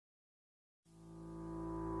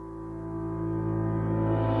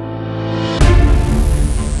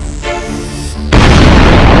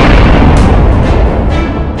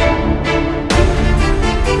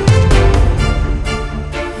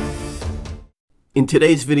In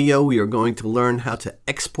today's video, we are going to learn how to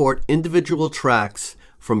export individual tracks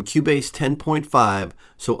from CUBASE 10.5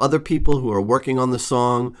 so other people who are working on the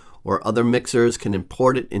song or other mixers can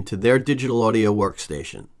import it into their digital audio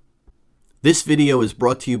workstation. This video is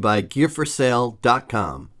brought to you by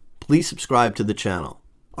gearforsale.com. Please subscribe to the channel.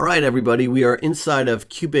 All right, everybody, we are inside of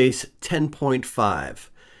CUBASE 10.5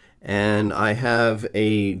 and I have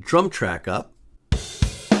a drum track up.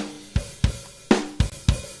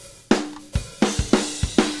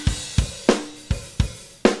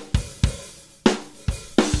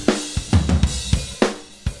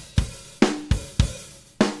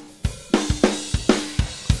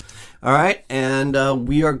 All right, and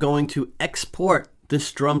we are going to export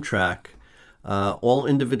this drum track, all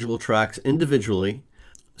individual tracks individually,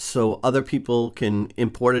 so other people can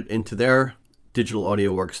import it into their digital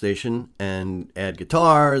audio workstation and add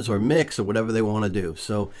guitars or mix or whatever they want to do.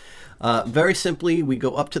 So very simply, we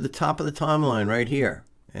go up to the top of the timeline right here,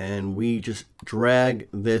 and we just drag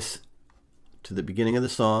this to the beginning of the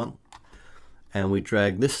song, and we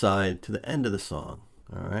drag this side to the end of the song.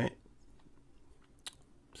 All right.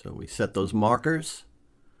 So we set those markers,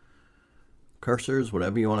 cursors,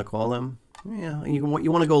 whatever you want to call them. Yeah, you want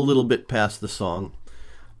to go a little bit past the song,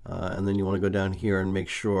 and then you want to go down here and make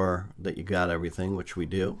sure that you got everything, which we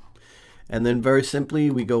do. And then very simply,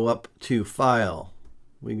 we go up to File.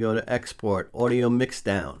 We go to Export, Audio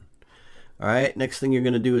Mixdown. All right, next thing you're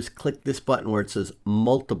going to do is click this button where it says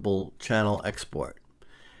Multiple Channel Export.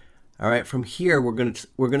 All right, from here, we're going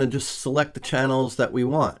to just select the channels that we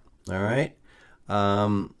want. All right.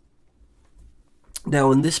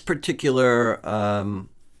 Now in this particular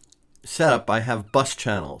setup, I have bus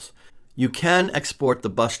channels. You can export the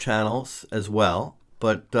bus channels as well,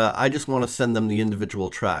 but I just want to send them the individual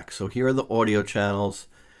tracks. So here are the audio channels,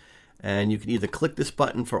 and you can either click this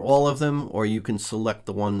button for all of them, or you can select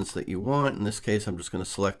the ones that you want. In this case, I'm just going to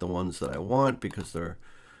select the ones that I want because there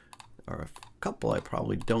are a couple I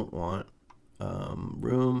probably don't want.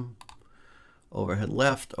 Room. Overhead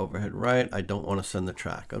left, overhead right. I don't want to send the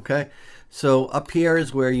track. Okay, so up here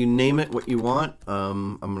is where you name it what you want.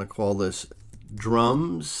 I'm going to call this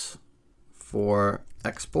drums for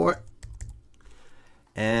export,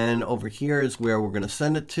 and over here is where we're going to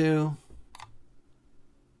send it to.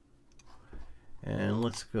 And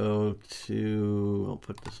let's go to, I'll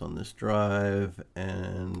put this on this drive,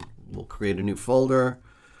 and we'll create a new folder,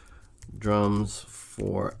 drums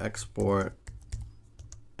for export.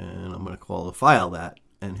 And I'm going to call the file that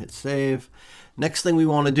and hit save. Next thing we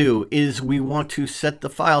want to do is we want to set the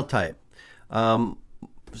file type. To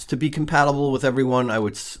be compatible with everyone, I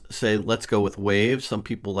would say let's go with WAV. Some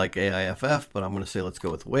people like AIFF, but I'm going to say let's go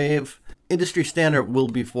with WAV. Industry standard will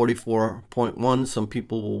be 44.1. Some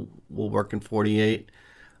people will work in 48.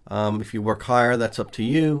 If you work higher, that's up to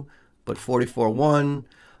you. But 44.1,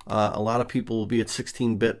 a lot of people will be at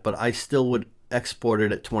 16-bit, but I still would export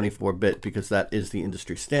it at 24-bit because that is the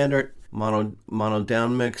industry standard. Mono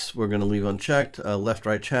down mix we're going to leave unchecked. Left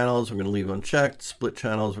right channels we're going to leave unchecked. Split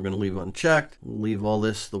channels we're going to leave unchecked. We'll leave all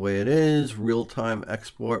this the way it is. Real time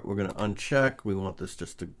export we're going to uncheck. We want this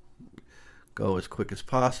just to go as quick as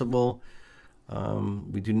possible.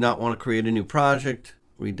 We do not want to create a new project.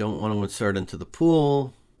 We don't want to insert into the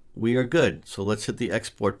pool. We are good. So let's hit the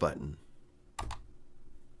export button.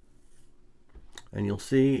 And you'll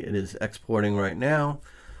see it is exporting right now.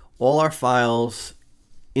 All our files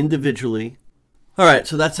individually. All right,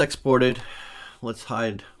 so that's exported. Let's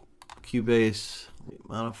hide CUBASE,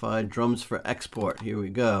 modified drums for export. Here we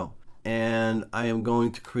go. And I am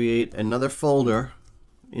going to create another folder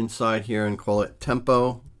inside here and call it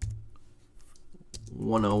Tempo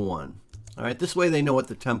 101. All right, this way they know what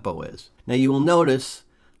the tempo is. Now you will notice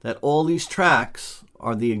that all these tracks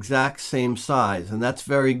are the exact same size, and that's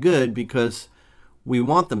very good because we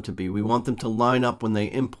want them to be. We want them to line up when they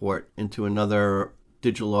import into another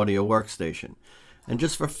digital audio workstation. And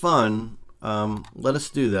just for fun, let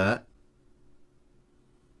us do that.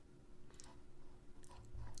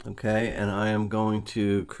 Okay, and I am going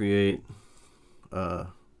to create a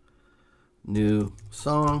new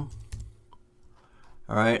song.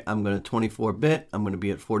 All right, I'm going to 24-bit. I'm going to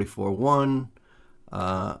be at 44.1.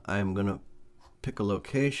 I'm going to pick a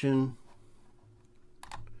location.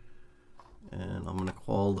 And I'm going to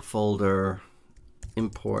call the folder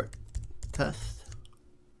import test.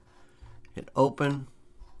 Hit open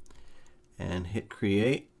and hit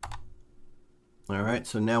create. All right,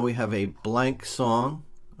 so now we have a blank song.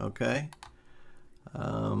 Okay.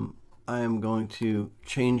 I am going to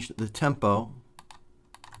change the tempo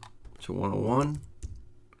to 101.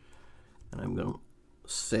 And I'm going to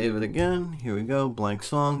save it again. Here we go, blank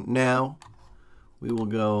song. Now we will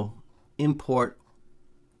go import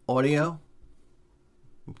audio.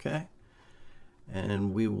 Okay.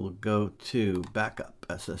 And we will go to backup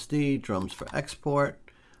SSD, drums for export.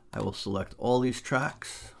 I will select all these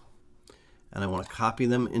tracks and I want to copy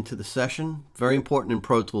them into the session. Very important in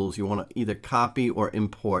Pro Tools. You want to either copy or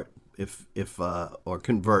import or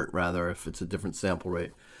convert rather, if it's a different sample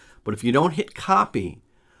rate. But if you don't hit copy,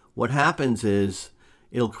 what happens is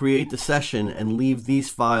it'll create the session and leave these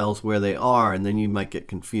files where they are, and then you might get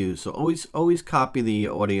confused. So always copy the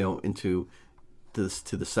audio into this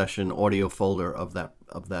to the session audio folder of that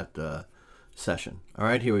session. All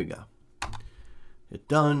right, here we go. Hit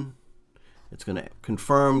done. It's going to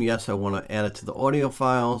confirm, yes, I want to add it to the audio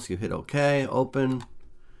files. You hit OK, open,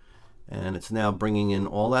 and it's now bringing in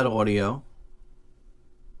all that audio.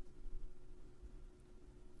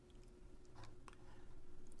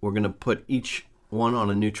 We're going to put each one on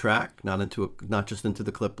a new track, not just into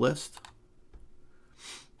the clip list.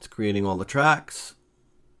 It's creating all the tracks.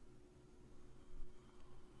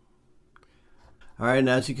 All right, and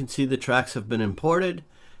as you can see, the tracks have been imported,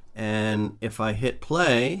 and if I hit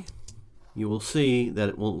play, you will see that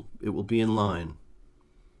it will be in line.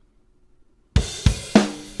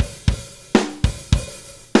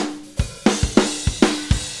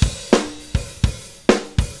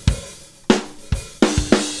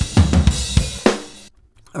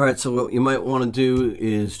 All right, so what you might want to do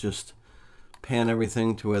is just pan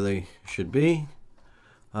everything to where they should be.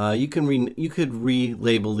 You could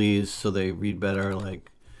relabel these so they read better, like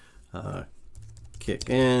kick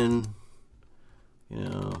in,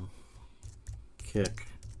 kick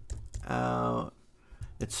out,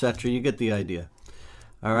 etc. You get the idea.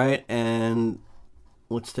 All right, and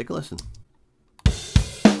let's take a listen.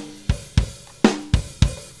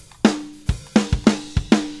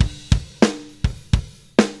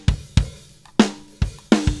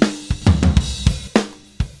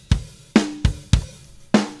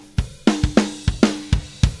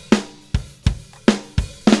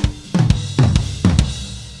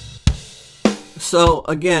 So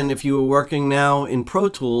again, if you were working now in Pro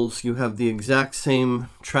Tools, you have the exact same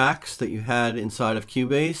tracks that you had inside of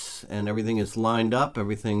Cubase, and everything is lined up.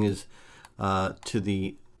 Everything is to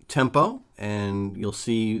the tempo, and you'll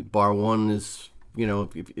see bar 1 is,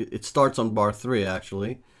 it starts on bar 3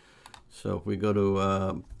 actually. So if we go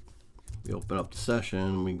to, we open up the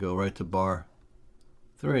session, we go right to bar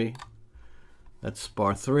 3. That's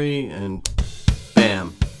bar 3, and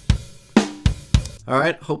bam. All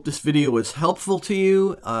right, hope this video was helpful to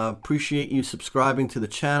you. Appreciate you subscribing to the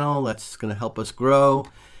channel. That's going to help us grow.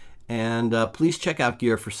 And please check out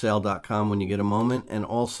gearforsale.com when you get a moment. And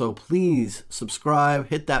also, please subscribe,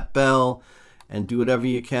 hit that bell, and do whatever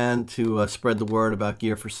you can to spread the word about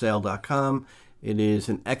gearforsale.com. It is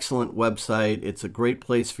an excellent website. It's a great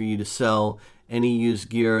place for you to sell any used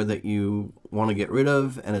gear that you want to get rid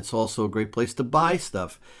of. And it's also a great place to buy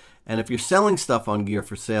stuff. And if you're selling stuff on Gear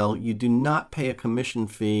for Sale, you do not pay a commission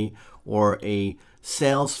fee or a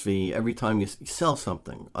sales fee every time you sell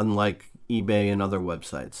something, unlike eBay and other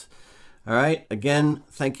websites. All right, again,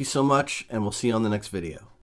 thank you so much, and we'll see you on the next video.